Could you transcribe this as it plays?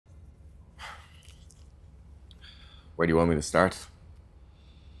Where do you want me to start?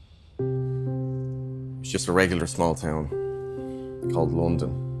 It's just a regular small town called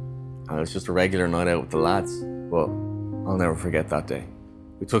London. And it's just a regular night out with the lads. But I'll never forget that day.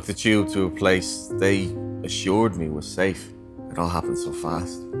 We took the tube to a place they assured me was safe. It all happened so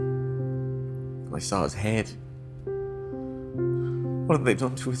fast. And I saw his head. What have they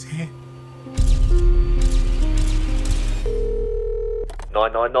done to his head?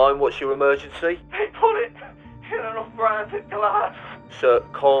 999, what's your emergency? They put it in an unbranded glass. Sir,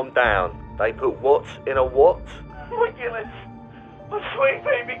 calm down. They put what in a what? My Guinness. My sweet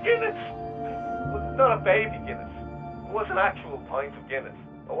baby Guinness. Well, it's not a baby Guinness. It was an actual pint of Guinness.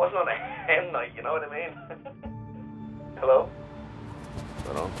 It wasn't on a hen night, you know what I mean? Hello? I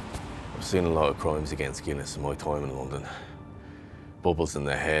don't know. I've seen a lot of crimes against Guinness in my time in London. Bubbles in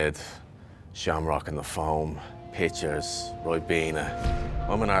the head, shamrock in the foam, pictures, Ribena.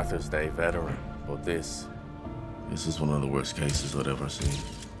 I'm an Arthur's Day veteran, but this is one of the worst cases I'd ever seen.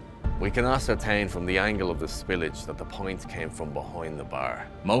 We can ascertain from the angle of the spillage that the pint came from behind the bar.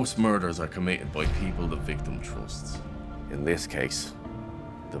 Most murders are committed by people the victim trusts. In this case,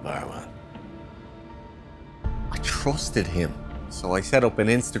 the barman. I trusted him, so I set up an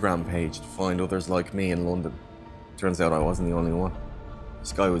Instagram page to find others like me in London. Turns out I wasn't the only one.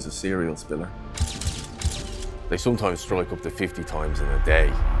 This guy was a serial spiller. They sometimes strike up to 50 times in a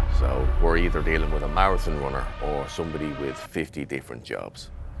day, so we're either dealing with a marathon runner or somebody with 50 different jobs.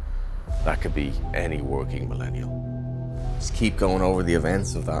 That could be any working millennial. Just keep going over the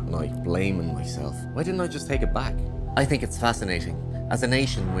events of that night, blaming myself. Why didn't I just take it back? I think it's fascinating. As a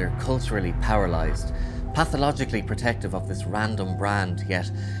nation, we're culturally paralysed, pathologically protective of this random brand, yet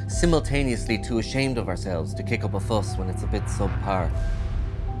simultaneously too ashamed of ourselves to kick up a fuss when it's a bit subpar.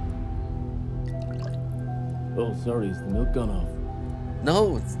 Oh, sorry, is the milk gone off?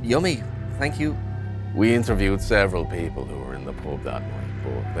 No, it's yummy, thank you. We interviewed several people who were in the pub that night,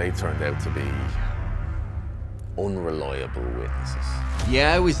 but they turned out to be unreliable witnesses.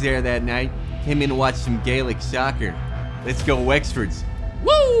 Yeah, I was there that night. Came in to watch some Gaelic soccer. Let's go Wexfords.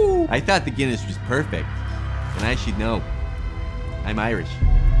 Woo! I thought the Guinness was perfect. And I should know. I'm Irish.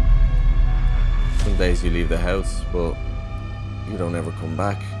 Some days you leave the house, but you don't ever come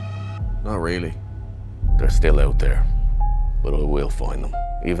back. Not really. They're still out there, but I will find them,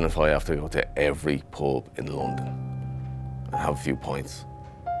 even if I have to go to every pub in London and have a few pints.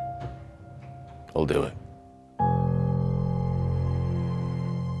 I'll do it.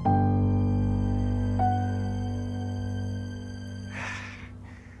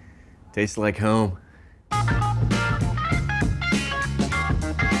 Tastes like home.